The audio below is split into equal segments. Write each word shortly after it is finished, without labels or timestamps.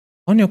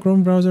On your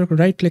Chrome browser,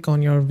 right click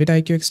on your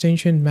VidIQ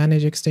extension,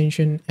 manage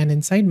extension, and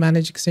inside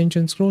manage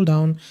extension, scroll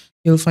down,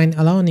 you'll find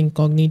allow an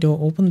incognito.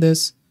 Open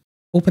this,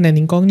 open an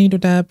incognito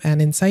tab,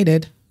 and inside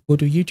it, go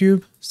to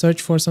YouTube,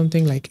 search for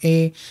something like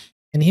A,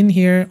 and in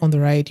here on the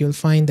right, you'll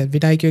find that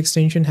VidIQ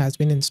extension has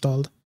been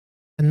installed.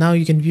 And now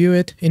you can view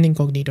it in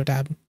incognito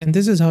tab. And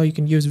this is how you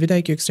can use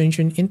VidIQ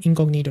extension in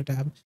incognito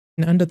tab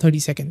in under 30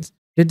 seconds.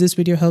 Did this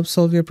video help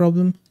solve your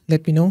problem?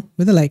 Let me know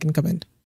with a like and comment.